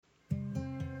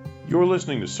You're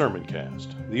listening to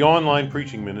Sermoncast, the online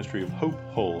preaching ministry of Hope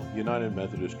Hull United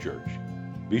Methodist Church.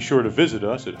 Be sure to visit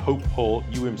us at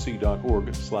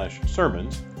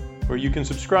hopehullumc.org/sermons, where you can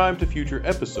subscribe to future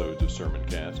episodes of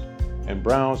Sermoncast and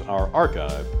browse our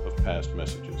archive of past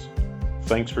messages.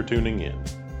 Thanks for tuning in.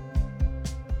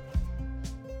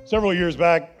 Several years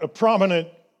back, a prominent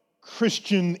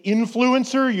Christian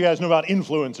influencer, you guys know about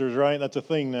influencers, right? That's a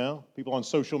thing now. People on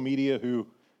social media who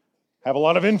have a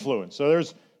lot of influence. So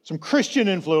there's some Christian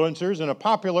influencers, and a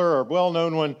popular or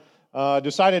well-known one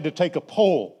decided to take a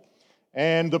poll.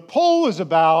 And the poll is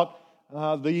about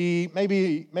the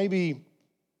maybe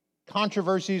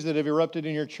controversies that have erupted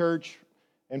in your church,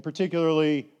 and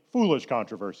particularly foolish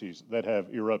controversies that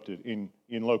have erupted in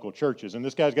local churches. And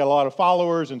this guy's got a lot of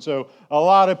followers, and so a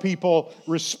lot of people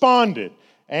responded.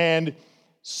 And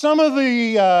some of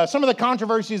the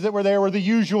controversies that were there were the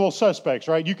usual suspects,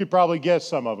 right? You could probably guess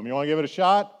some of them. You want to give it a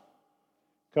shot?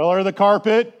 Color of the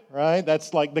carpet, right?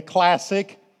 That's like the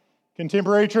classic.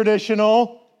 Contemporary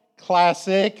traditional,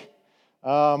 classic.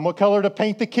 What color to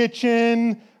paint the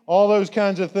kitchen? All those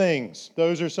kinds of things.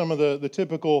 Those are some of the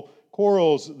typical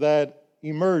quarrels that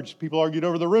emerged. People argued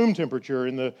over the room temperature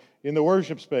in the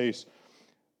worship space.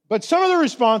 But some of the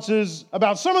responses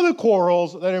about some of the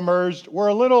quarrels that emerged were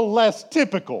a little less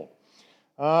typical.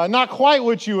 Not quite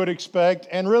what you would expect,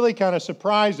 and really kind of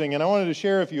surprising. And I wanted to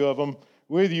share a few of them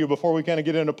with you before we kind of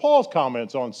get into Paul's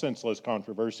comments on senseless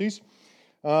controversies.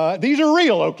 These are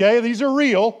real, okay? These are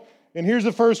real. And here's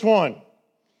the first one.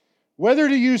 Whether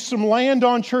to use some land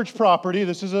on church property,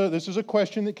 this is a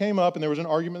question that came up and there was an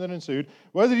argument that ensued.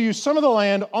 Whether to use some of the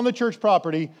land on the church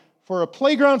property for a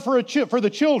playground for the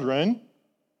children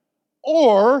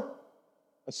or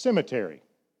a cemetery.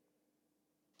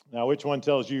 Now, which one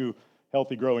tells you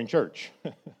healthy growing church?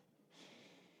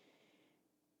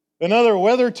 Another,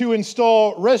 whether to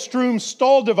install restroom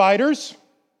stall dividers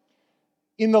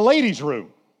in the ladies'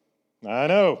 room. I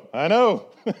know.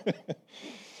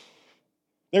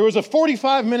 There was a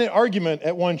 45-minute argument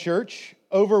at one church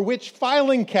over which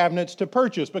filing cabinets to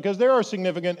purchase because there are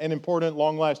significant and important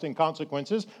long-lasting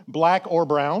consequences, black or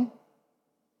brown,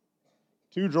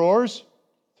 2 drawers,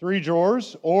 3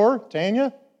 drawers, or,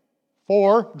 Tanya,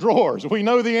 4 drawers. We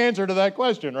know the answer to that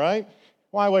question, right?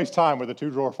 Why waste time with a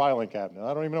 2-drawer filing cabinet?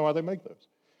 I don't even know why they make those.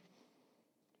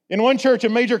 In one church, a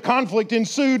major conflict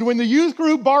ensued when the youth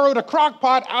group borrowed a crock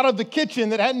pot out of the kitchen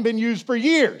that hadn't been used for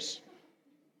years.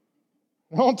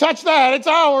 Don't touch that, it's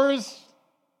ours.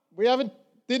 We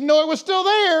didn't know it was still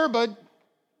there, but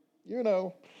you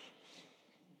know.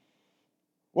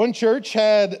 One church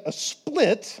had a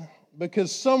split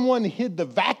because someone hid the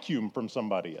vacuum from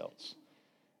somebody else.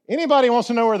 Anybody wants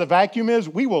to know where the vacuum is?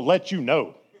 We will let you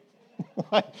know.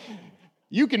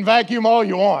 You can vacuum all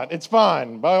you want. It's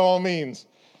fine, by all means.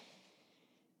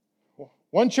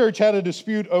 One church had a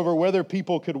dispute over whether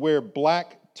people could wear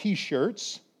black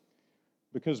T-shirts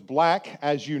because black,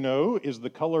 as you know, is the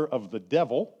color of the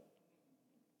devil.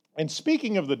 And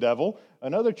speaking of the devil,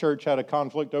 another church had a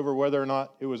conflict over whether or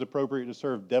not it was appropriate to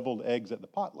serve deviled eggs at the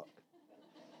potluck.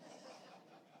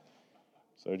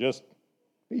 So just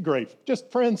be grateful.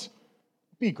 Just, friends,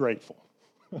 be grateful.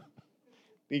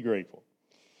 Be grateful.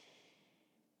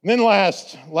 And then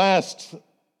last,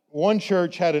 one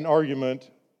church had an argument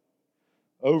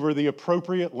over the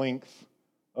appropriate length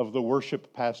of the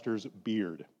worship pastor's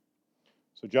beard.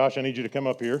 So Josh, I need you to come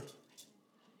up here.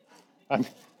 I'm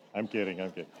kidding.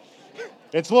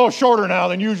 It's a little shorter now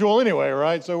than usual anyway,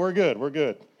 right? So we're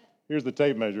good. Here's the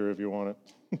tape measure if you want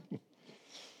it.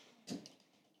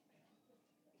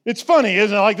 It's funny,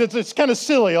 isn't it? Like it's kind of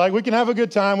silly. Like we can have a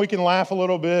good time, we can laugh a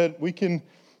little bit, we can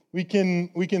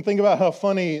think about how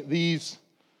funny these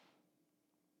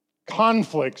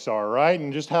conflicts are, right?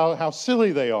 And just how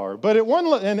silly they are. But at one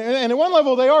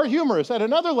level, they are humorous. At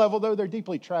another level, though, they're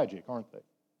deeply tragic, aren't they?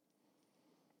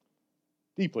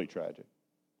 Deeply tragic.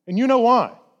 And you know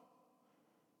why?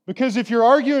 Because if you're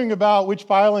arguing about which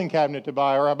filing cabinet to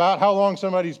buy, or about how long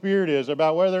somebody's beard is,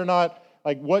 about whether or not,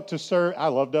 like what to serve. I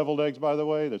love deviled eggs, by the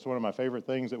way. That's one of my favorite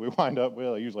things that we wind up with.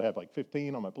 I usually have like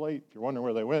 15 on my plate, if you're wondering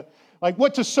where they went. Like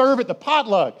what to serve at the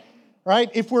potluck,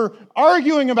 right? If we're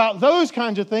arguing about those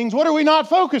kinds of things, what are we not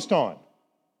focused on?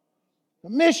 The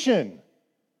mission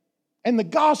and the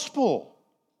gospel.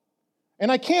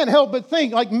 And I can't help but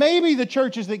think, like maybe the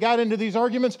churches that got into these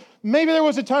arguments, maybe there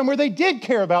was a time where they did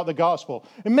care about the gospel.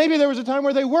 And maybe there was a time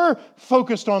where they were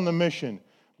focused on the mission.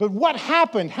 But what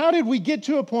happened? How did we get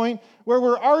to a point where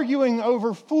we're arguing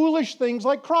over foolish things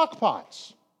like crock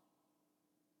pots?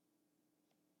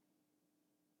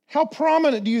 How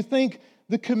prominent do you think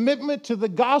the commitment to the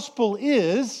gospel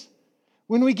is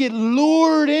when we get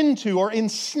lured into or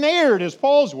ensnared, is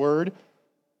Paul's word,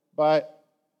 by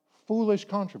foolish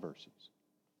controversies.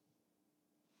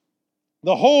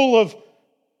 The whole of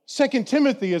 2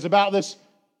 Timothy is about this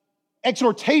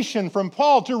exhortation from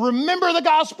Paul to remember the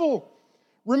gospel.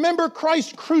 Remember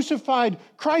Christ crucified,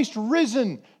 Christ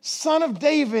risen, Son of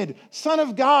David, Son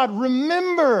of God.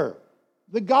 Remember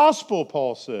the gospel,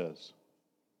 Paul says.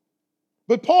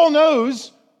 But Paul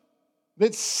knows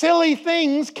that silly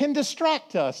things can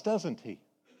distract us, doesn't he?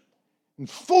 And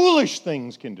foolish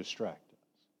things can distract us.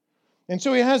 And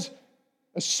so he has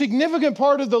a significant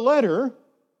part of the letter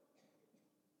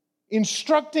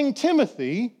instructing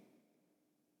Timothy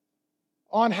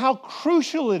on how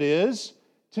crucial it is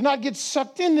to not get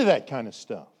sucked into that kind of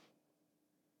stuff.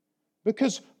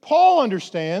 Because Paul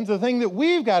understands the thing that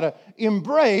we've got to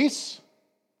embrace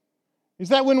is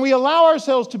that when we allow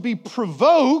ourselves to be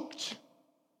provoked,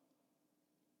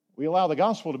 we allow the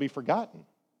gospel to be forgotten.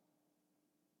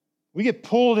 We get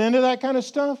pulled into that kind of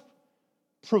stuff,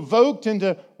 provoked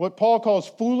into what Paul calls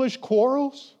foolish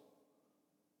quarrels.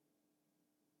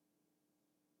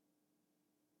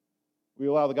 We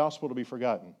allow the gospel to be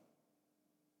forgotten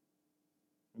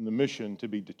and the mission to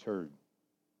be deterred.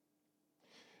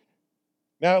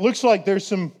 Now, it looks like there's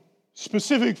some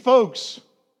specific folks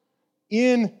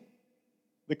in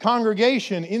the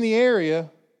congregation, in the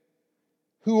area,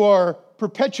 who are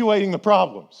perpetuating the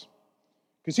problems.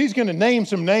 Because he's going to name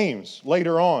some names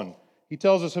later on. He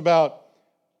tells us about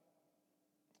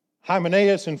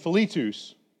Hymenaeus and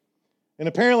Philetus. And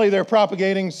apparently they're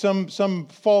propagating some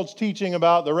false teaching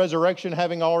about the resurrection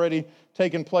having already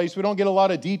taken place. We don't get a lot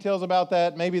of details about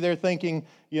that. Maybe they're thinking,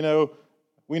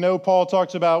 we know Paul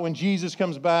talks about when Jesus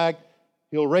comes back,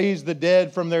 he'll raise the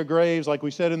dead from their graves, like we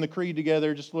said in the creed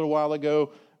together just a little while ago.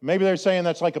 Maybe they're saying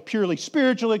that's like a purely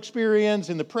spiritual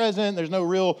experience in the present. There's no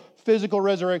real physical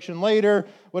resurrection later.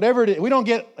 Whatever it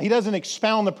is, he doesn't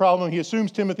expound the problem. He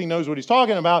assumes Timothy knows what he's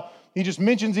talking about. He just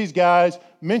mentions these guys,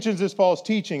 mentions this false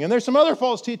teaching. And there's some other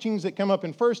false teachings that come up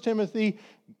in 1 Timothy.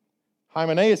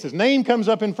 Hymenaeus' name comes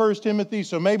up in 1 Timothy,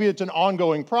 so maybe it's an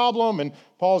ongoing problem, and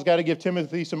Paul's got to give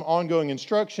Timothy some ongoing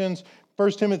instructions.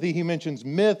 1 Timothy, he mentions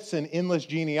myths and endless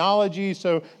genealogy.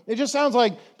 So it just sounds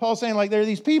like Paul's saying, there are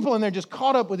these people, and they're just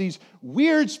caught up with these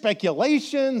weird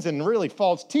speculations and really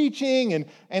false teaching, and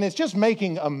it's just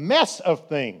making a mess of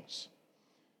things.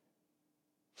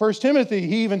 1 Timothy,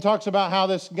 he even talks about how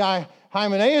this guy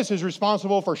Hymenaeus is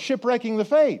responsible for shipwrecking the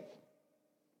faith.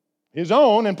 His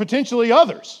own and potentially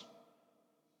others.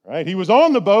 Right? He was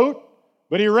on the boat,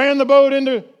 but he ran the boat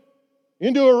into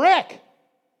a wreck.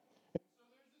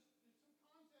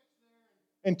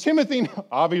 And Timothy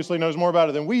obviously knows more about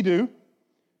it than we do.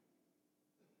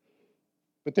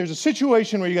 But there's a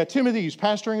situation where you got Timothy, he's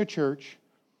pastoring a church,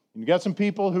 and you got some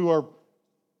people who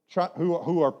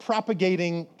are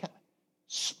propagating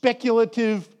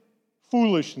speculative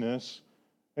foolishness.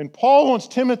 And Paul wants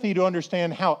Timothy to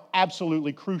understand how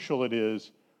absolutely crucial it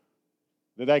is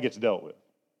that gets dealt with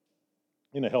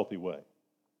in a healthy way.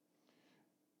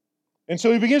 And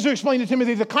so he begins to explain to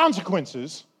Timothy the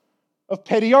consequences of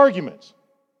petty arguments.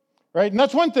 Right? And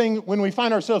that's one thing, when we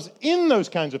find ourselves in those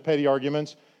kinds of petty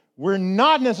arguments, we're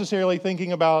not necessarily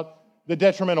thinking about the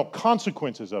detrimental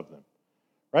consequences of them.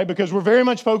 Right? Because we're very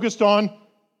much focused on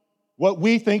what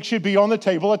we think should be on the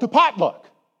table at the potluck,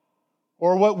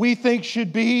 or what we think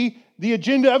should be the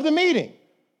agenda of the meeting,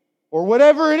 or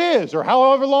whatever it is, or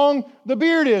however long the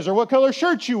beard is, or what color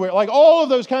shirt you wear, like all of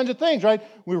those kinds of things, right?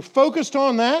 We're focused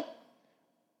on that.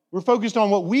 We're focused on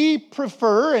what we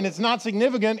prefer, and it's not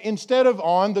significant, instead of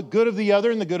on the good of the other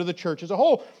and the good of the church as a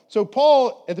whole. So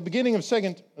Paul, at the beginning of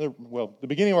the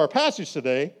beginning of our passage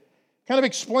today, kind of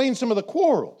explains some of the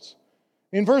quarrels.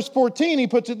 In verse 14, he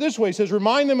puts it this way. He says,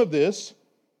 "Remind them of this,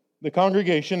 the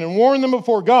congregation, and warn them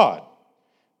before God,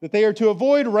 that they are to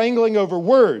avoid wrangling over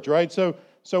words," right? So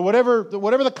whatever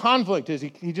the conflict is,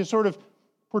 he just sort of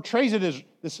portrays it as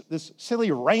this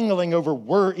silly wrangling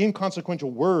over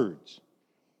inconsequential words.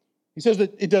 He says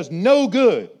that it does no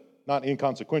good, not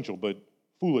inconsequential, but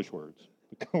foolish words.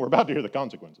 We're about to hear the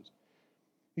consequences.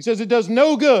 He says it does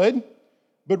no good,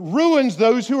 but ruins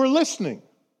those who are listening.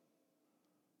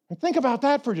 And think about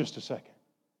that for just a second.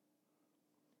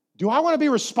 Do I want to be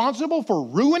responsible for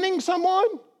ruining someone?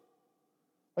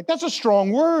 That's a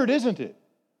strong word, isn't it?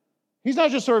 He's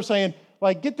not just sort of saying,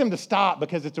 get them to stop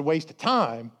because it's a waste of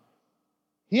time.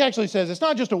 He actually says it's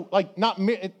not just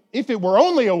if it were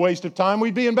only a waste of time,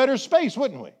 we'd be in better space,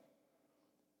 wouldn't we?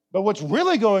 But what's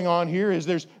really going on here is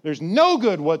there's no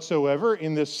good whatsoever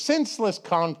in this senseless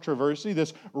controversy,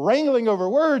 this wrangling over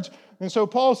words. And so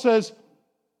Paul says,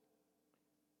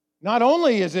 not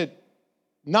only is it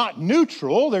not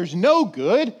neutral. There's no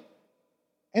good,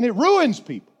 and it ruins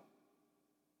people.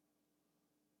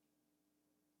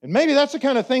 And maybe that's the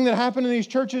kind of thing that happened in these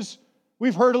churches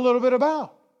we've heard a little bit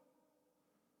about.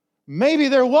 Maybe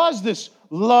there was this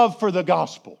love for the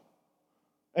gospel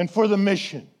and for the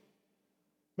mission.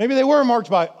 Maybe they were marked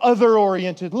by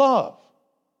other-oriented love.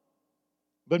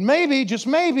 But maybe, just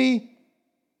maybe,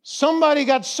 somebody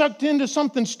got sucked into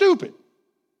something stupid.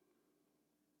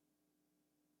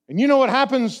 And you know what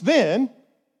happens then?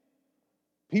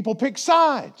 People pick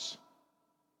sides.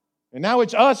 And now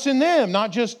it's us and them,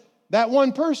 not just that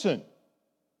one person.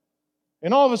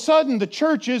 And all of a sudden, the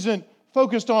church isn't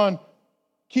focused on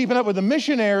keeping up with the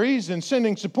missionaries and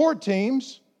sending support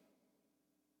teams.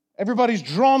 Everybody's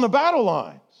drawn the battle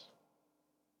lines.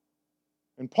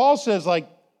 And Paul says,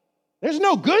 there's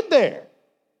no good there.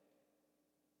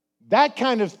 That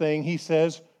kind of thing, he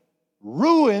says,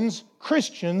 ruins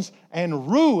Christians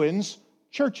and ruins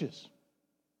churches.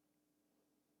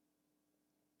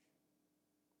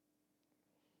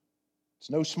 It's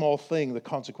no small thing. The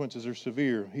consequences are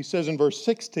severe. He says in verse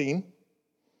 16,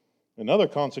 another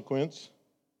consequence,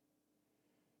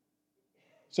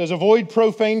 says avoid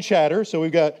profane chatter. So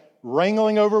we've got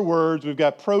wrangling over words. We've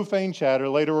got profane chatter.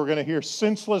 Later we're going to hear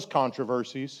senseless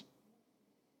controversies.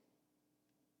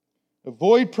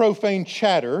 Avoid profane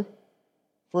chatter,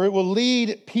 for it will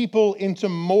lead people into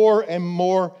more and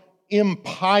more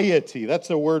impiety. That's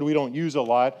a word we don't use a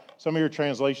lot. Some of your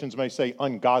translations may say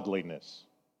ungodliness.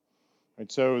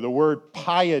 And so the word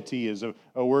piety is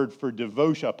a word for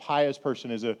devotion. A pious person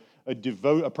is a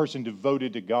person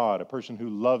devoted to God, a person who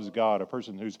loves God, a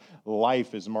person whose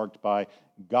life is marked by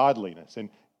godliness. And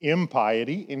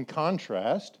impiety, in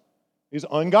contrast, is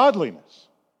ungodliness.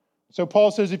 So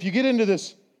Paul says if you get into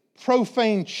this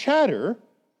profane chatter,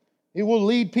 it will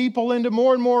lead people into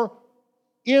more and more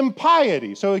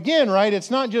impiety. So again, right, it's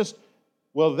not just,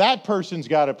 well, that person's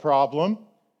got a problem.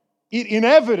 It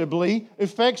inevitably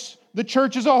affects the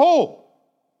church as a whole.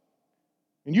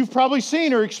 And you've probably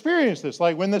seen or experienced this.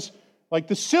 Like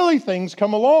the silly things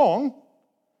come along,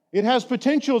 it has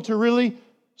potential to really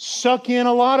suck in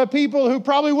a lot of people who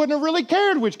probably wouldn't have really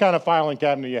cared which kind of filing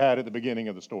cabinet you had at the beginning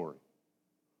of the story.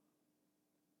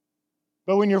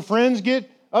 But when your friends get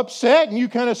upset and you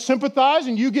kind of sympathize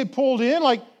and you get pulled in,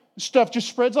 stuff just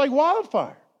spreads like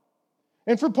wildfire.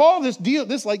 And for Paul,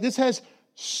 this has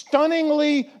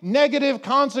stunningly negative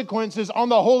consequences on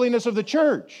the holiness of the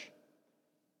church.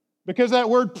 Because that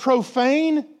word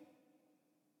profane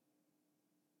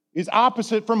is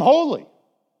opposite from holy.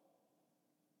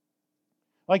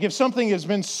 Like if something has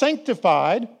been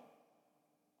sanctified,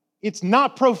 it's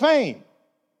not profane.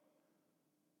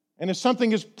 And if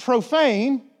something is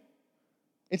profane,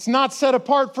 it's not set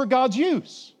apart for God's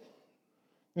use.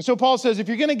 And so Paul says, if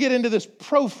you're going to get into this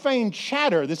profane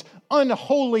chatter, this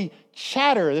unholy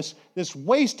chatter, this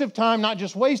waste of time, not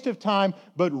just waste of time,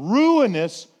 but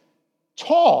ruinous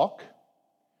talk,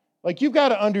 you've got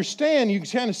to understand, you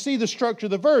kind of see the structure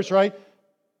of the verse, right?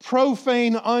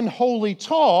 Profane, unholy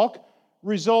talk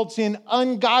results in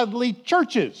ungodly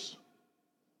churches.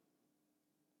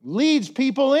 Leads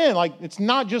people in. It's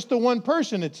not just the one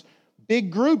person, it's big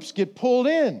groups get pulled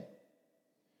in.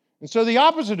 And so the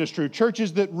opposite is true.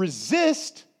 Churches that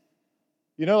resist,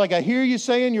 I hear you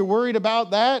saying you're worried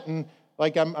about that, and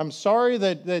I'm sorry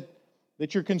that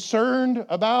you're concerned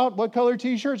about what color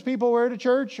t-shirts people wear to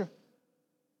church.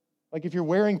 If you're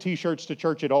wearing t-shirts to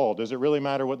church at all, does it really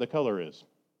matter what the color is?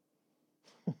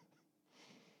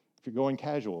 If you're going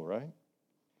casual, right?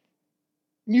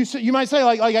 You might say,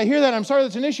 I hear that, I'm sorry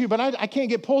that's an issue, but I can't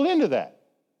get pulled into that.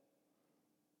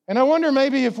 And I wonder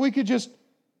maybe if we could just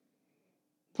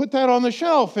put that on the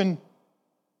shelf and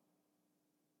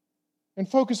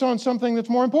focus on something that's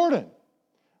more important.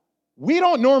 We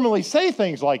don't normally say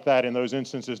things like that in those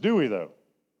instances, do we, though?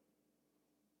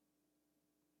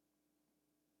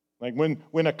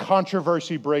 When a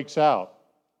controversy breaks out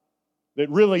that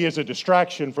really is a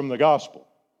distraction from the gospel.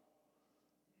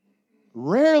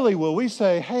 Rarely will we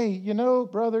say, hey,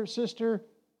 brother, sister,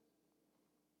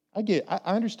 I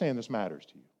understand this matters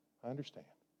to you. I understand.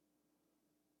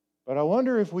 But I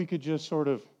wonder if we could just sort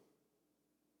of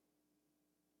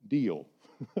deal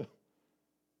and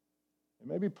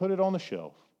maybe put it on the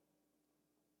shelf.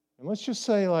 And let's just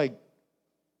say,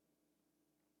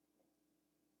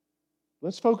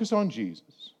 let's focus on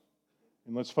Jesus,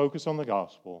 and let's focus on the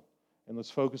gospel, and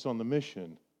let's focus on the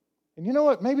mission. And you know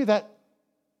what? Maybe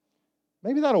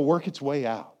that'll work its way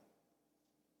out.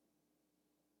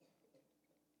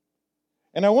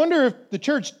 And I wonder if the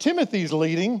church Timothy's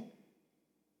leading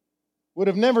would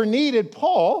have never needed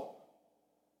Paul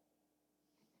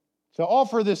to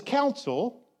offer this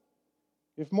counsel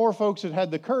if more folks had had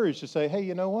the courage to say, hey,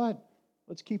 you know what?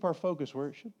 Let's keep our focus where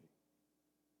it should be.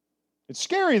 It's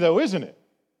scary, though, isn't it?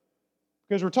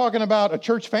 Because we're talking about a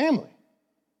church family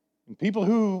and people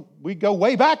who we go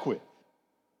way back with.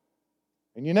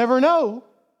 And you never know,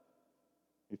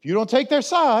 if you don't take their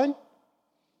side,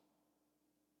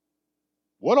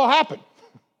 what'll happen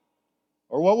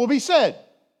or what will be said.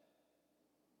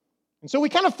 And so we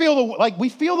kind of feel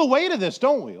the weight of this,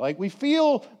 don't we? Like we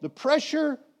feel the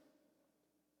pressure.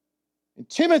 And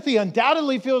Timothy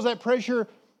undoubtedly feels that pressure.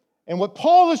 And what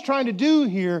Paul is trying to do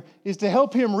here is to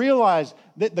help him realize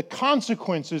that the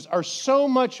consequences are so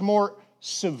much more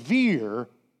severe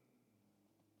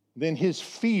than his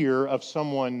fear of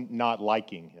someone not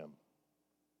liking him.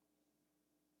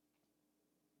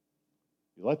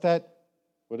 You let that,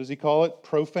 what does he call it?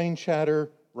 Profane chatter,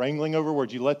 wrangling over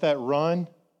words. You let that run,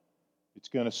 it's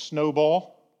going to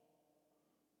snowball.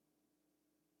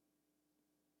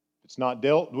 If it's not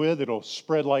dealt with, it'll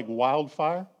spread like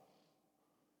wildfire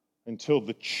until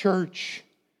the church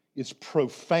is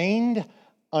profaned,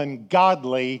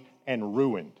 ungodly, and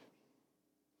ruined.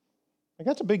 Like,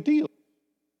 that's a big deal.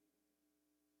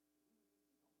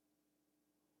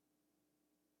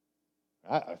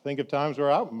 I think of times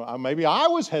where maybe I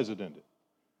was hesitant.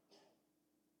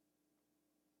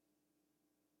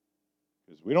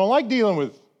 Because we don't like dealing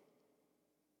with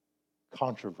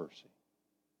controversy.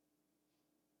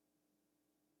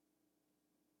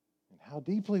 And how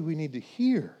deeply we need to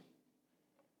hear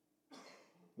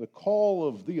the call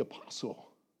of the apostle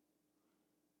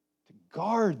to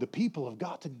guard the people of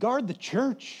God, to guard the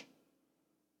church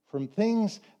from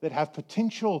things that have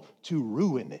potential to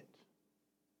ruin it.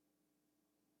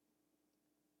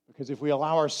 Because if we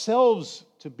allow ourselves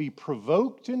to be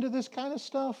provoked into this kind of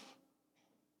stuff,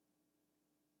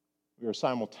 we are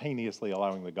simultaneously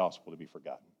allowing the gospel to be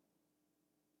forgotten.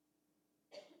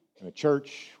 And a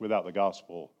church without the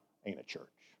gospel ain't a church.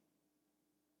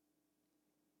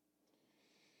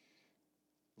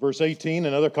 Verse 18,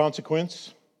 another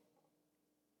consequence.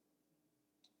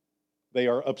 They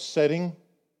are upsetting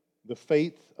the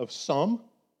faith of some.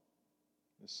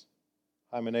 This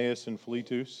Hymenaeus and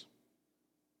Philetus.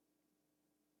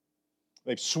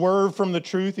 They've swerved from the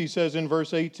truth, he says in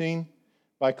verse 18,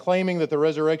 by claiming that the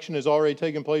resurrection has already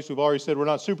taken place. We've already said we're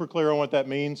not super clear on what that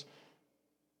means.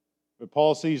 But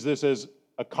Paul sees this as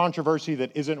a controversy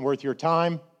that isn't worth your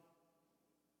time.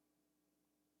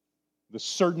 The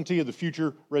certainty of the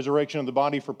future resurrection of the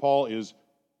body for Paul is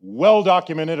well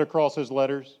documented across his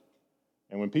letters.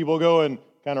 And when people go and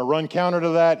kind of run counter to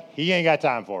that, he ain't got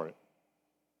time for it.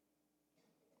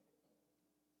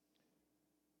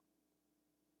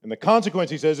 And the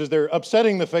consequence, he says, is they're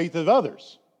upsetting the faith of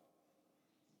others.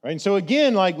 Right? And so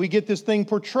again, like we get this thing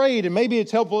portrayed, and maybe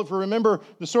it's helpful if we remember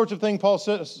the sorts of things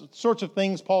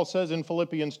Paul says in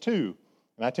Philippians 2.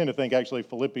 And I tend to think actually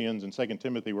Philippians and 2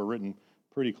 Timothy were written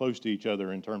pretty close to each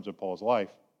other in terms of Paul's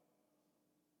life.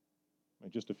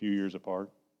 Just a few years apart.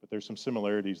 But there's some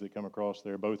similarities that come across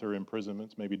there. Both are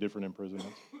imprisonments, maybe different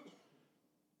imprisonments.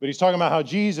 But he's talking about how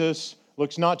Jesus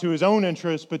looks not to his own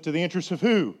interests, but to the interests of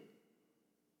who?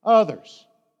 Others.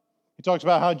 He talks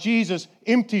about how Jesus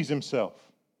empties himself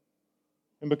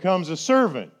and becomes a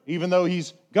servant. Even though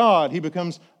he's God, he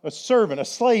becomes a servant, a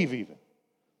slave even.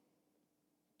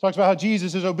 Talks about how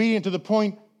Jesus is obedient to the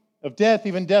point of death,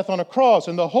 even death on a cross.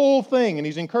 And the whole thing, and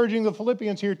he's encouraging the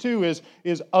Philippians here too,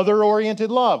 is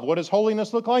other-oriented love. What does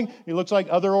holiness look like? It looks like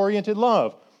other-oriented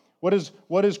love. What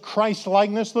does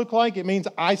Christ-likeness look like? It means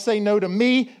I say no to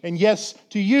me and yes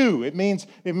to you. It means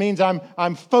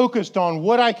I'm focused on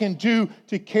what I can do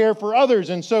to care for others.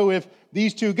 And so if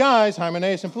these two guys,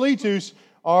 Hymenaeus and Philetus,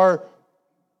 are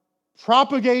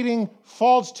propagating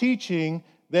false teaching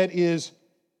that is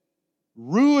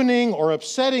ruining or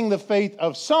upsetting the faith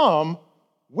of some,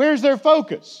 where's their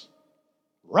focus?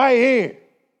 Right here.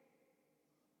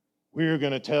 We're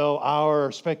going to tell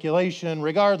our speculation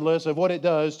regardless of what it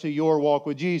does to your walk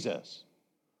with Jesus.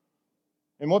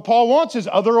 And what Paul wants is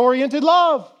other-oriented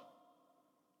love.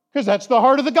 Because that's the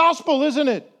heart of the gospel, isn't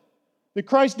it? That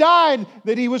Christ died,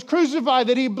 that he was crucified,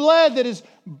 that he bled, that his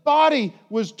body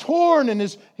was torn,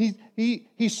 and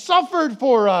he suffered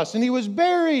for us, and he was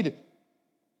buried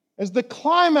as the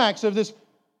climax of this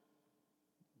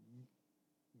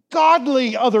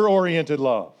godly other-oriented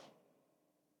love.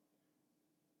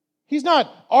 He's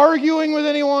not arguing with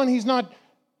anyone. He's not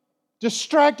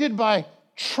distracted by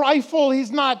trifle.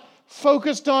 He's not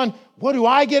focused on, what do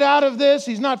I get out of this?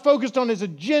 He's not focused on his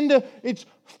agenda. It's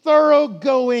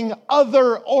thoroughgoing,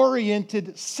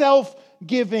 other-oriented,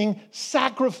 self-giving,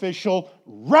 sacrificial,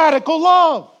 radical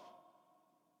love.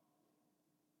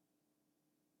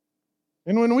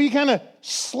 And when we kind of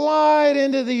slide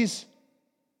into these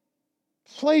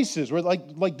places where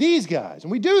like these guys,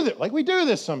 and we do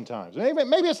this sometimes.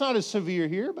 Maybe it's not as severe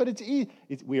here, but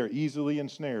we are easily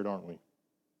ensnared, aren't we?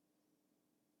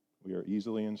 We are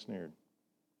easily ensnared.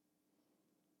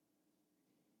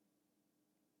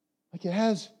 Like it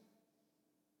has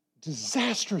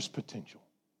disastrous potential.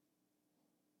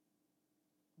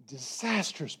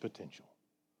 Disastrous potential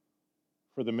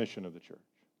for the mission of the church.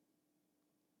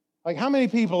 Like how many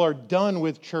people are done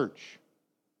with church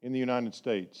in the United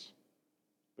States?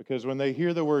 Because when they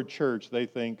hear the word church, they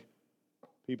think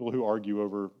people who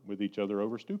argue with each other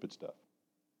over stupid stuff.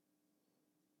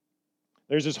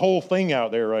 There's this whole thing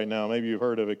out there right now, maybe you've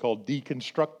heard of it, called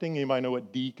deconstructing. Anybody know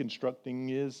what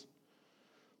deconstructing is?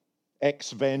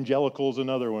 Ex-evangelical's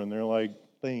another one. They're like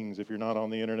things. If you're not on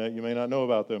the internet, you may not know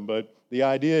about them. But the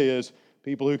idea is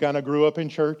people who kind of grew up in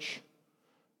church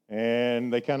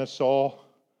and they kind of saw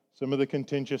some of the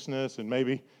contentiousness and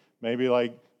maybe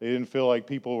like they didn't feel like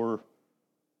people were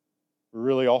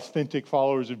really authentic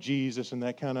followers of Jesus, and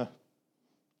that kind of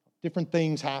different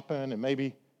things happen, and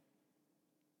maybe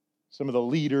some of the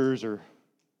leaders are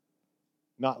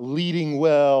not leading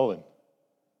well, and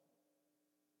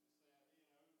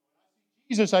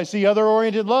Jesus, I see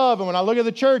other-oriented love, and when I look at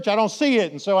the church, I don't see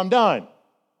it, and so I'm done.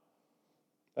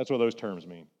 That's what those terms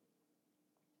mean.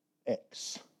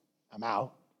 I'm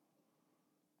out.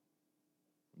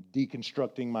 I'm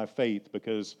deconstructing my faith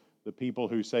because the people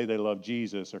who say they love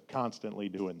Jesus are constantly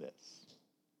doing this.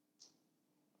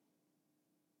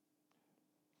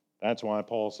 That's why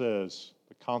Paul says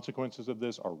the consequences of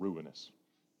this are ruinous.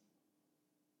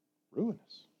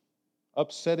 Ruinous.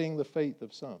 Upsetting the faith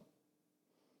of some.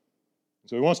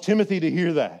 So he wants Timothy to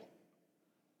hear that.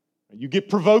 You get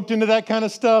provoked into that kind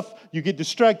of stuff, you get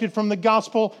distracted from the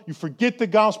gospel, you forget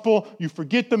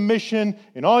the mission,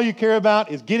 and all you care about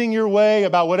is getting your way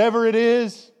about whatever it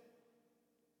is.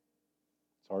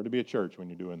 It's hard to be a church when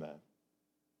you're doing that.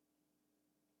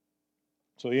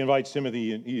 So he invites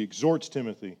Timothy and he exhorts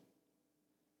Timothy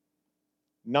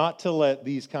not to let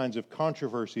these kinds of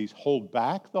controversies hold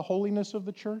back the holiness of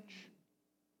the church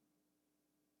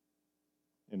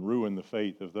and ruin the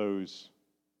faith of those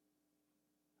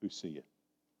who see it.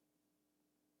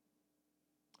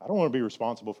 I don't want to be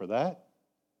responsible for that.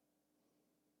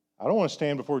 I don't want to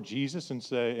stand before Jesus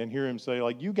and hear him say,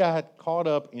 like, you got caught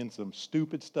up in some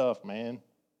stupid stuff, man.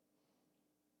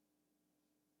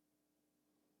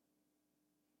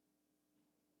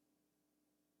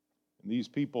 And these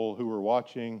people who were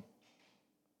watching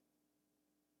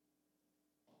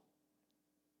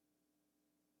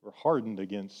were hardened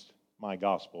against my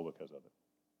gospel because of it.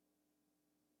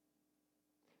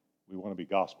 We want to be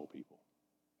gospel people.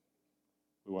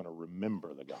 We want to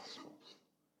remember the gospel.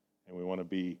 And we want to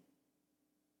be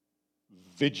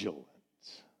vigilant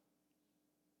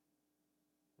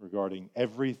regarding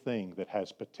everything that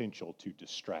has potential to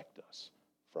distract us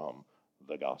from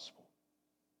the gospel.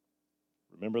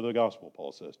 Remember the gospel,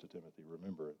 Paul says to Timothy.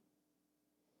 Remember it.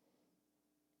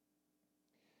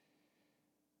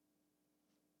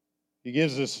 He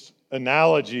gives this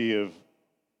analogy of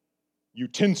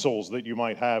utensils that you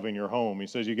might have in your home. He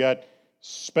says you got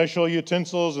special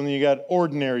utensils and then you got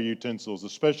ordinary utensils. The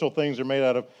special things are made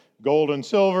out of gold and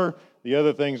silver. The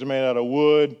other things are made out of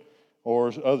wood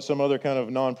or some other kind of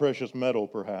non-precious metal,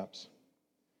 perhaps.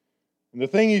 And the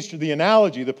point of the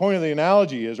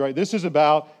analogy is, right, this is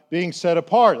about being set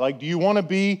apart. Like, do you want to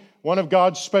be one of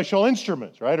God's special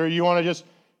instruments, right? Or do you want to just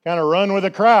kind of run with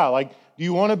the crowd? Like, do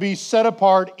you want to be set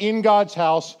apart in God's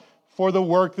house for the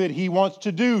work that he wants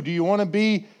to do? Do you want to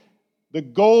be the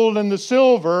gold and the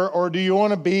silver, or do you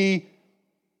want to be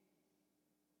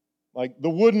like the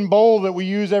wooden bowl that we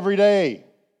use every day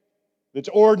that's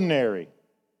ordinary?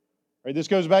 Right? This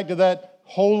goes back to that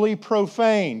holy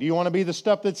profane. Do you want to be the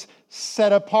stuff that's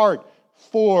set apart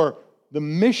for the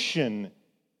mission,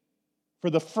 for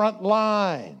the front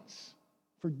lines,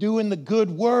 for doing the good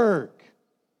work?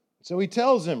 So he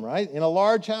tells him, right, in a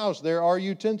large house there are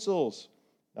utensils,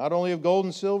 not only of gold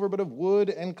and silver, but of wood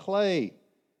and clay.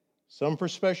 Some for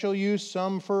special use,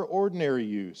 some for ordinary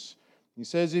use. He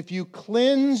says, if you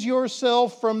cleanse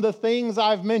yourself from the things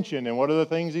I've mentioned, and what are the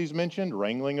things he's mentioned?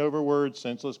 Wrangling over words,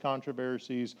 senseless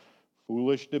controversies,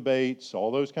 foolish debates,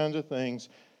 all those kinds of things.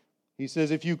 He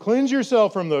says, if you cleanse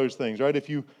yourself from those things, right, if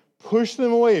you push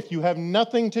them away, if you have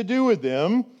nothing to do with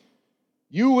them,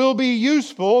 you will be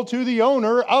useful to the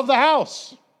owner of the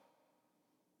house.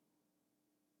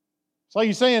 It's like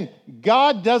he's saying,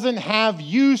 God doesn't have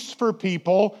use for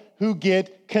people who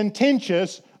get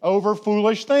contentious over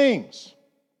foolish things.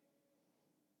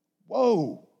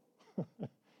 Whoa.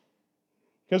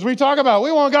 Because we talk about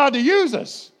we want God to use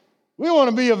us. We want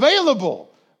to be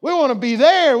available. We want to be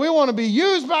there. We want to be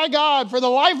used by God for the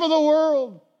life of the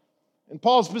world. And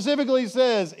Paul specifically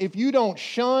says, if you don't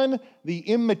shun the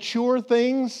immature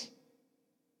things,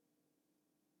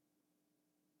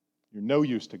 you're no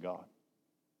use to God.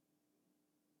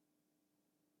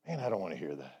 Man, I don't want to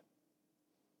hear that.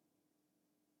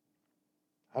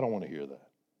 I don't want to hear that.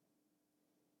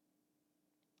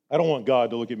 I don't want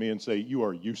God to look at me and say, you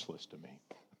are useless to me.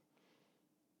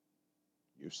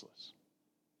 Useless.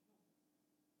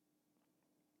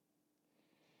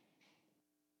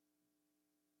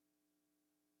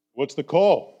 What's the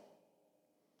call?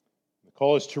 The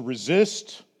call is to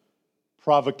resist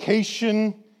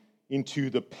provocation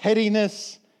into the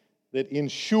pettiness that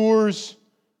ensures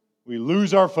we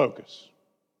lose our focus.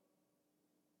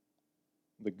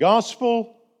 The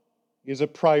gospel is a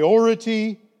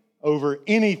priority over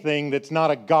anything that's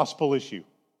not a gospel issue.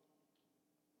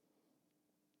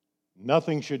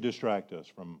 Nothing should distract us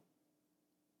from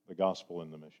the gospel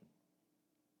and the mission.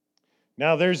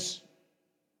 Now, there's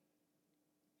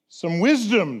some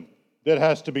wisdom that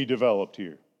has to be developed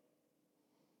here.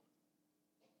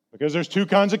 Because there's two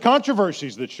kinds of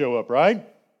controversies that show up, right?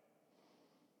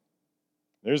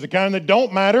 There's the kind that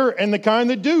don't matter and the kind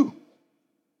that do.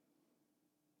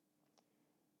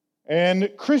 And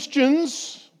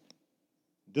Christians,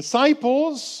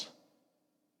 disciples,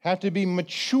 have to be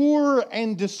mature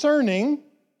and discerning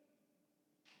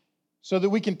so that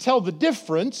we can tell the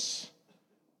difference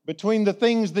between the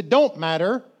things that don't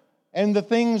matter and the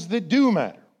things that do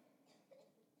matter.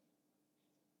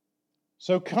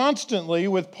 So constantly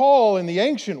with Paul in the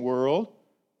ancient world,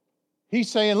 he's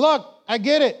saying, look, I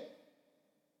get it.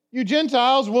 You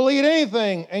Gentiles will eat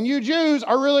anything, and you Jews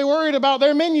are really worried about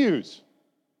their menus.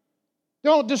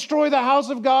 Don't destroy the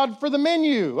house of God for the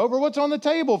menu, over what's on the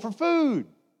table for food.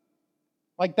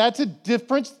 Like, that's a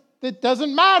difference that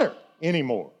doesn't matter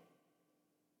anymore.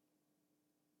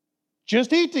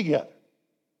 Just eat together.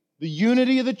 The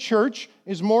unity of the church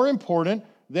is more important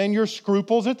than your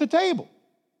scruples at the table.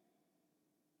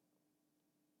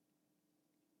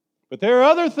 But there are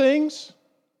other things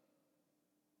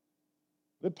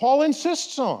that Paul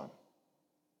insists on.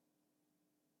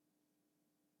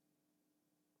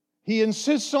 He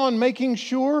insists on making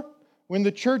sure when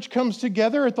the church comes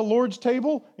together at the Lord's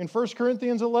table in 1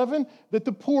 Corinthians 11 that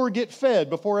the poor get fed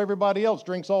before everybody else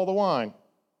drinks all the wine.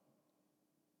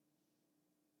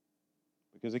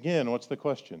 Because again, what's the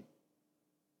question?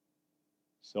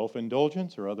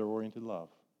 Self-indulgence or other-oriented love?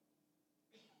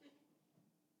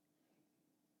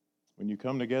 When you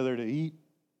come together to eat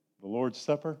the Lord's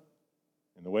Supper,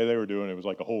 and the way they were doing it was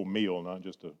like a whole meal, not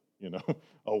just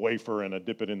a wafer and a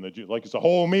dip it in the juice. Like it's a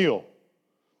whole meal.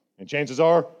 And chances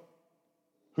are,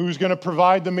 who's going to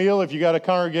provide the meal? If you got a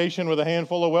congregation with a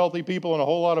handful of wealthy people and a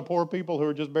whole lot of poor people who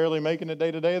are just barely making it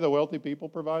day to day, the wealthy people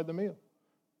provide the meal.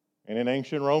 And in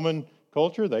ancient Roman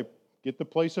culture, they get the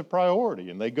place of priority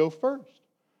and they go first.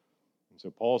 And so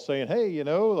Paul's saying, hey,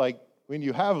 like when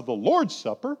you have the Lord's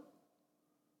Supper,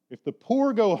 if the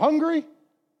poor go hungry,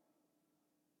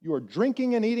 you are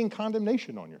drinking and eating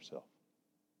condemnation on yourself.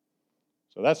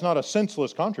 So that's not a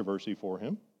senseless controversy for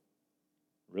him.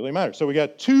 It really matters. So we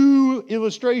got two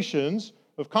illustrations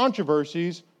of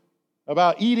controversies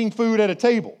about eating food at a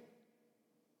table.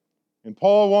 And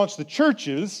Paul wants the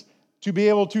churches to be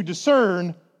able to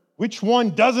discern which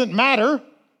one doesn't matter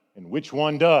and which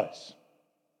one does.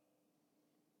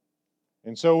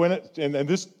 And so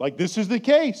this is the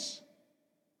case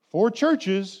for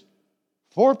churches,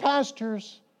 for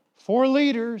pastors, for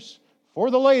leaders,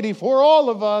 for the lady, for all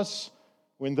of us.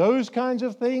 When those kinds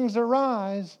of things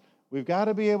arise, we've got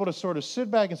to be able to sort of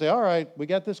sit back and say, all right, we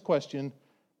got this question.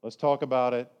 Let's talk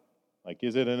about it. Like,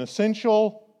 is it an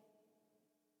essential?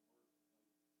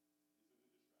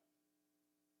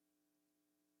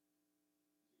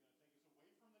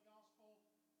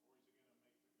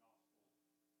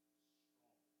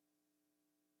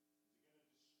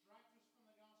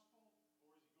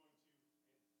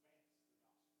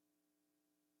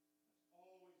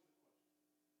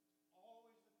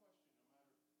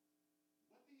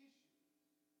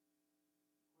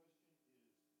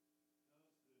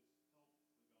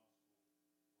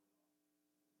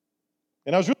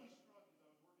 And I was really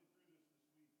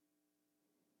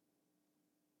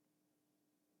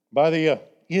by the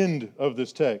end of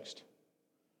this text.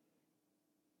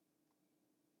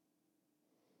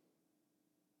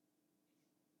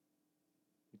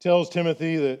 He tells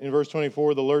Timothy that in verse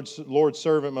 24, the Lord's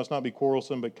servant must not be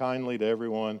quarrelsome, but kindly to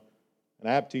everyone, an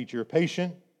apt teacher,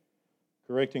 patient,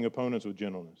 correcting opponents with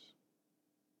gentleness.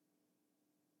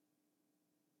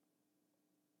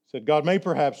 said God may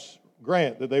perhaps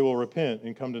grant that they will repent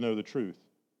and come to know the truth.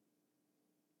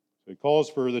 So he calls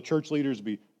for the church leaders to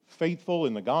be faithful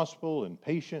in the gospel and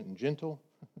patient and gentle.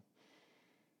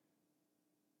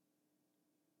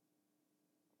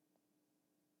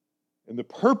 And the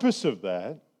purpose of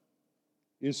that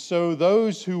is so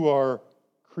those who are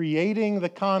creating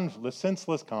the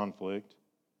senseless conflict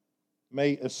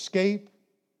may escape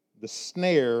the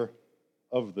snare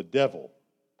of the devil,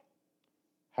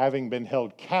 having been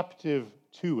held captive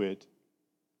to it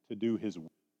to do his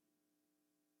will.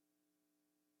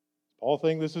 Paul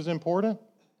think this is important?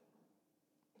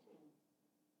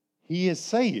 He is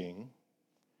saying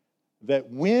that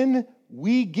when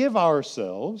we give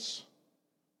ourselves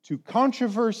to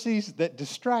controversies that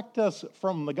distract us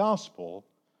from the gospel,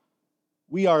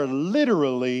 we are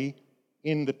literally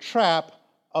in the trap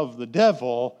of the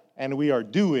devil, and we are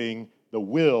doing the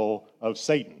will of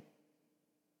Satan.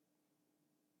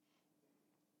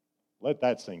 Let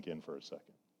that sink in for a second.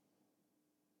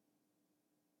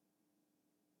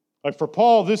 Like for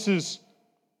Paul, this is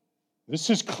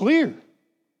clear.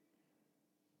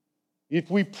 If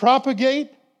we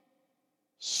propagate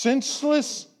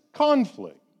senseless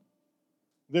conflict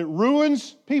that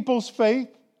ruins people's faith,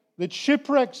 that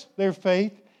shipwrecks their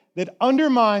faith, that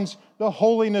undermines the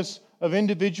holiness of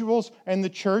individuals and the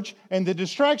church, and that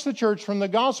distracts the church from the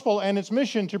gospel and its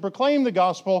mission to proclaim the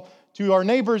gospel to our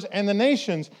neighbors and the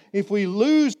nations, if we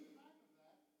lose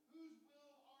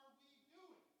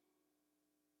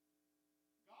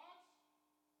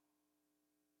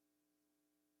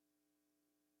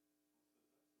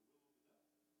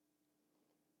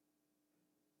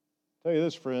tell you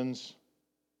this, friends,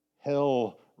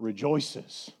 hell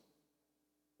rejoices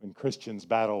when Christians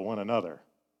battle one another.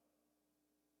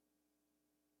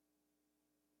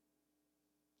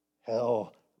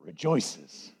 Hell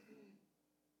rejoices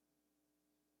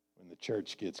when the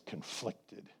church gets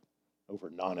conflicted over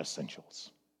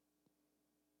non-essentials.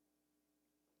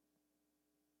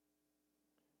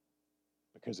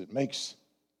 Because it makes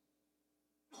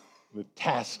the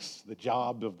tasks, the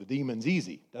job of the demons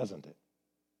easy, doesn't it?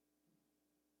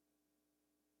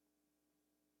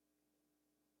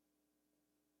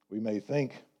 We may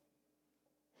think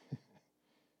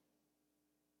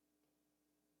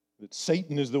that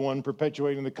Satan is the one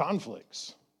perpetuating the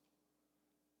conflicts.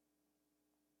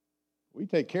 We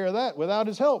take care of that without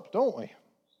his help, don't we?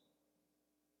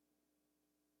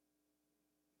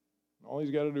 All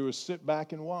he's got to do is sit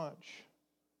back and watch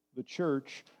the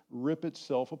church rip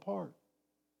itself apart.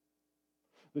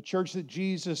 The church that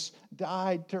Jesus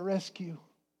died to rescue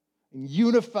and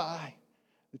unify.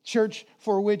 The church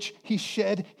for which he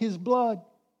shed his blood.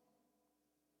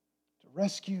 To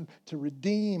rescue, to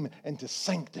redeem, and to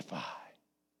sanctify.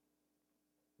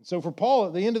 And so for Paul,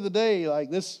 at the end of the day, like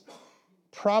this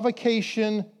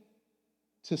provocation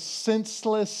to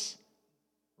senseless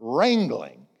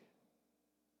wrangling,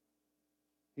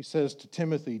 he says to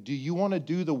Timothy, do you want to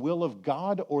do the will of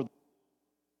God or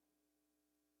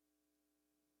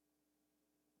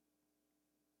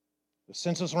the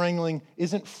senseless wrangling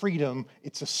isn't freedom,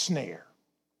 it's a snare,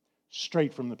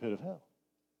 straight from the pit of hell.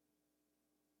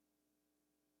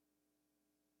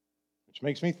 Which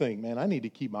makes me think, man, I need to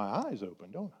keep my eyes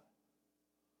open, don't I?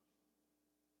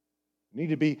 I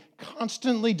need to be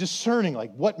constantly discerning,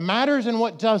 like what matters and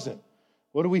what doesn't.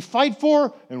 What do we fight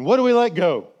for and what do we let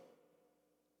go?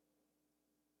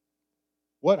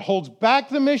 What holds back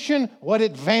the mission? What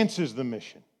advances the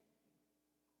mission?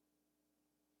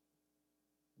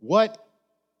 What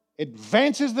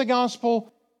advances the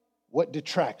gospel? What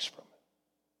detracts from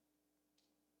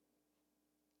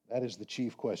it? That is the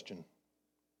chief question.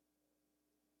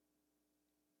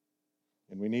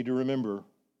 And we need to remember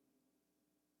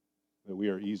that we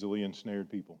are easily ensnared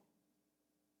people.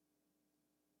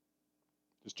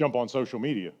 Just jump on social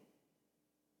media.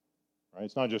 Right?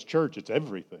 It's not just church, it's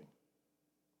everything.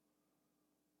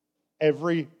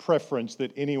 Every preference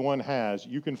that anyone has,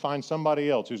 you can find somebody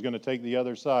else who's going to take the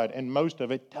other side, and most of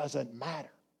it doesn't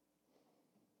matter.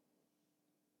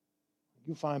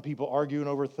 You find people arguing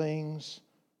over things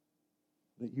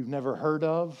that you've never heard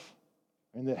of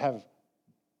and that have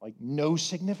like no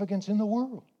significance in the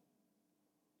world.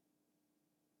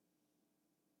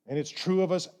 And it's true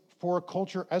of us for a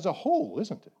culture as a whole,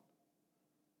 isn't it?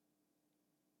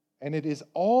 And it is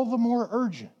all the more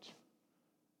urgent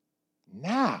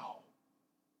now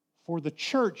for the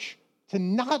church to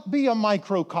not be a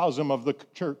microcosm of the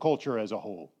church culture as a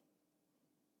whole.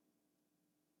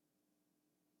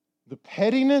 The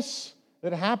pettiness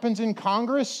that happens in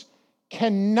Congress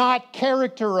cannot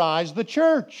characterize the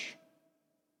church.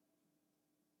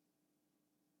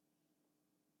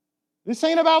 This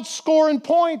ain't about scoring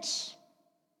points.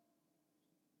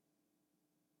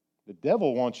 The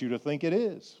devil wants you to think it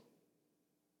is.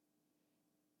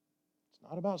 It's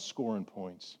not about scoring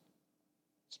points.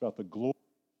 It's about the glory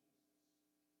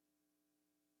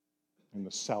and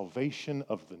the salvation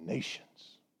of the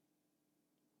nations.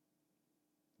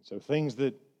 So things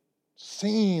that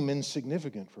seem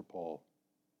insignificant for Paul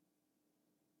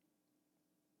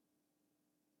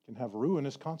can have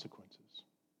ruinous consequences.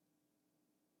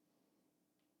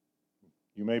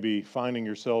 You may be finding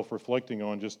yourself reflecting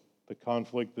on just the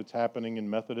conflict that's happening in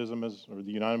Methodism or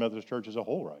the United Methodist Church as a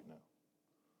whole right now.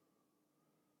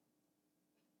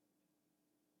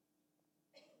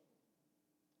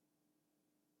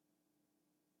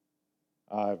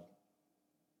 I've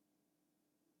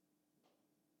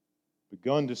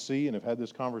begun to see and have had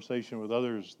this conversation with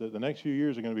others that the next few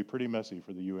years are going to be pretty messy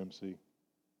for the UMC.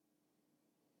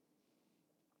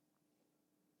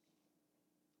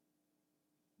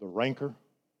 The rancor,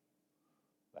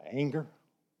 the anger,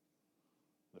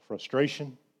 the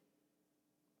frustration,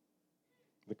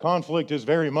 the conflict is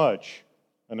very much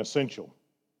an essential,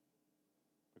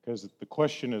 because the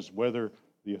question is whether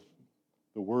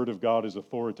the Word of God is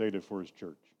authoritative for His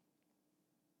church.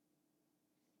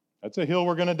 That's a hill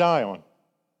we're going to die on.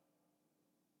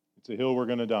 It's a hill we're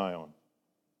going to die on.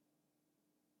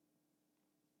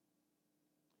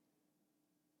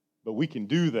 But we can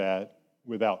do that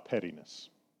without pettiness.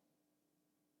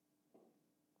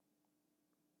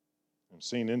 I've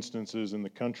seen instances in the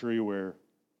country where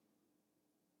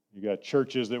you got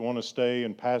churches that want to stay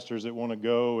and pastors that want to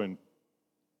go, and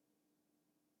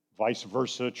vice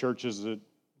versa, churches that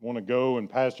want to go and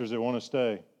pastors that want to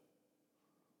stay.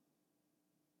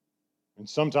 And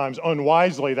sometimes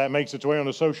unwisely that makes its way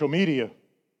onto social media.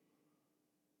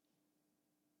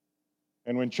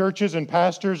 And when churches and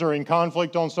pastors are in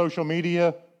conflict on social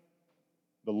media,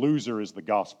 the loser is the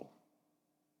gospel.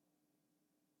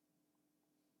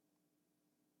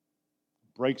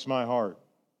 It breaks my heart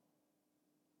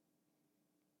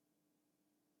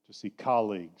to see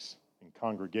colleagues and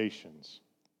congregations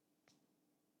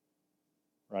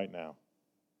right now.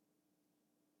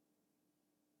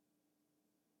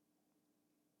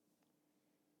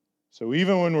 So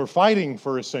even when we're fighting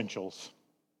for essentials,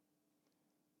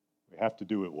 we have to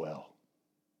do it well.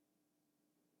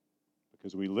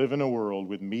 Because we live in a world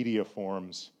with media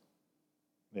forms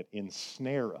that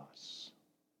ensnare us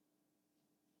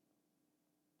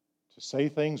to say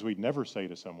things we'd never say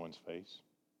to someone's face.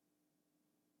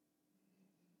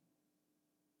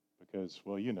 Because,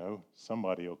 well, you know,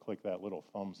 somebody will click that little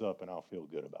thumbs up and I'll feel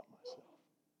good about myself.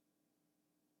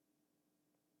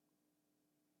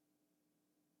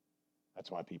 That's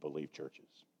why people leave churches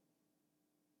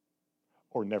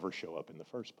or never show up in the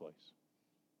first place.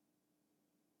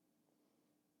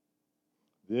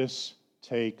 This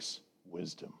takes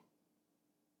wisdom.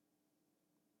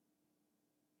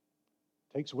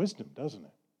 It takes wisdom, doesn't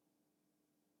it?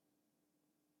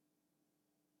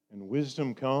 And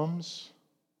wisdom comes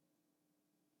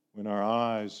when our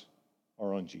eyes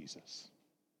are on Jesus.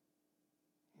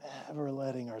 Never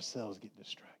letting ourselves get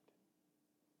distracted.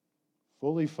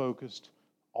 Fully focused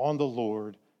on the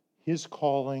Lord, His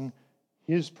calling,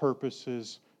 His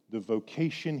purposes, the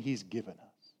vocation He's given us.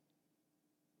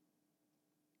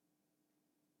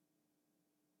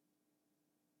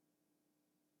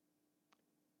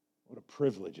 What a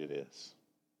privilege it is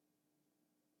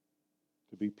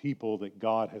to be people that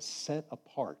God has set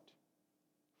apart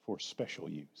for special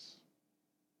use.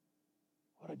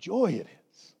 What a joy it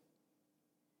is.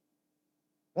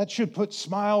 That should put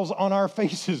smiles on our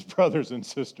faces, brothers and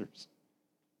sisters.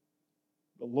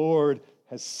 The Lord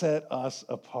has set us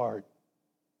apart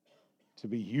to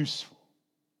be useful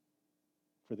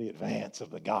for the advance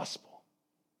of the gospel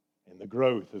and the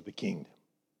growth of the kingdom.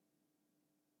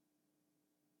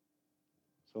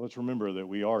 So let's remember that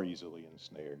we are easily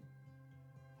ensnared.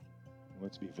 And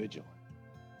let's be vigilant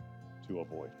to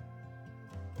avoid it.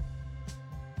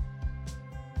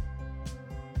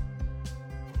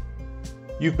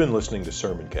 You've been listening to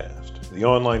Sermoncast, the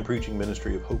online preaching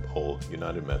ministry of Hope Hull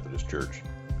United Methodist Church.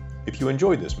 If you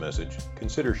enjoyed this message,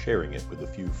 consider sharing it with a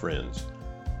few friends.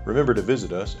 Remember to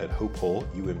visit us at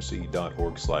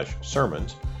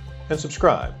hopehullumc.org/sermons and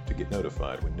subscribe to get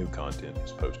notified when new content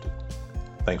is posted.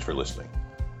 Thanks for listening.